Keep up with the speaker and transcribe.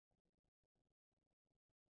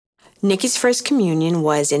Nikki's first communion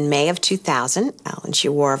was in May of 2000, and she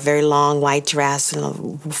wore a very long white dress and a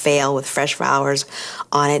veil with fresh flowers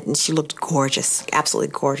on it, and she looked gorgeous,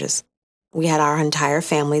 absolutely gorgeous. We had our entire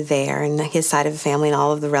family there, and his side of the family and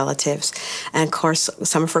all of the relatives. And, of course,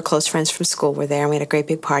 some of her close friends from school were there, and we had a great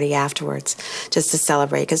big party afterwards just to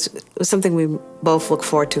celebrate, because it was something we both looked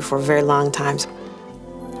forward to for a very long time.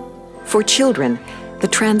 For children, the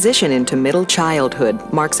transition into middle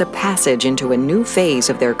childhood marks a passage into a new phase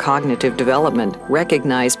of their cognitive development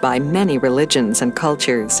recognized by many religions and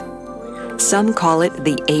cultures. Some call it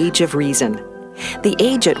the age of reason, the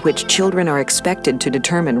age at which children are expected to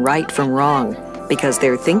determine right from wrong because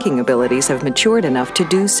their thinking abilities have matured enough to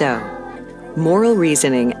do so. Moral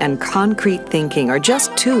reasoning and concrete thinking are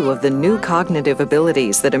just two of the new cognitive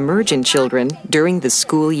abilities that emerge in children during the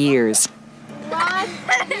school years.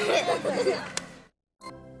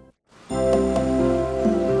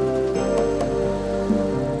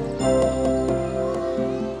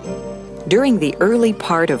 During the early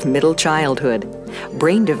part of middle childhood,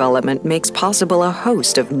 brain development makes possible a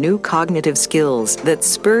host of new cognitive skills that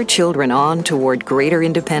spur children on toward greater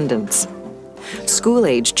independence.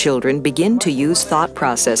 School-age children begin to use thought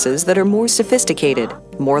processes that are more sophisticated,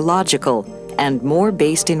 more logical, and more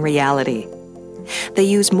based in reality. They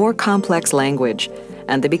use more complex language,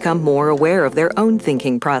 and they become more aware of their own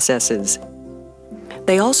thinking processes.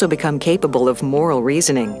 They also become capable of moral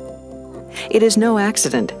reasoning. It is no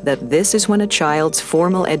accident that this is when a child's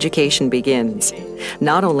formal education begins,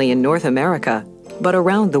 not only in North America, but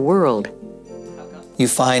around the world. You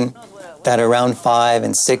find that around 5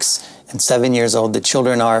 and 6 and 7 years old, the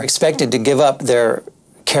children are expected to give up their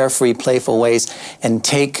carefree, playful ways and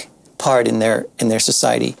take part in their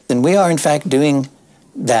society. And we are, in fact, doing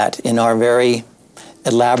that in our very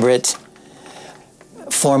elaborate,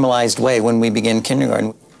 formalized way when we begin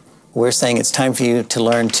kindergarten. We're saying it's time for you to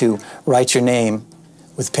learn to write your name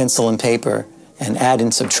with pencil and paper and add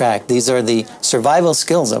and subtract. These are the survival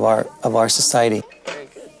skills of our society.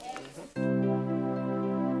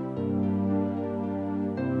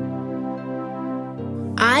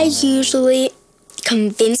 I usually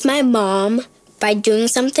convince my mom by doing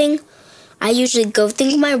something. I usually go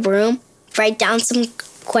think in my room, write down some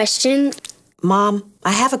questions. Mom,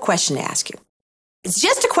 I have a question to ask you. It's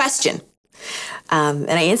just a question.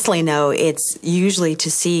 And I instantly know it's usually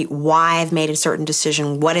to see why I've made a certain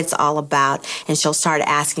decision, what it's all about. And she'll start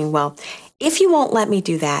asking, well, if you won't let me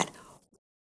do that,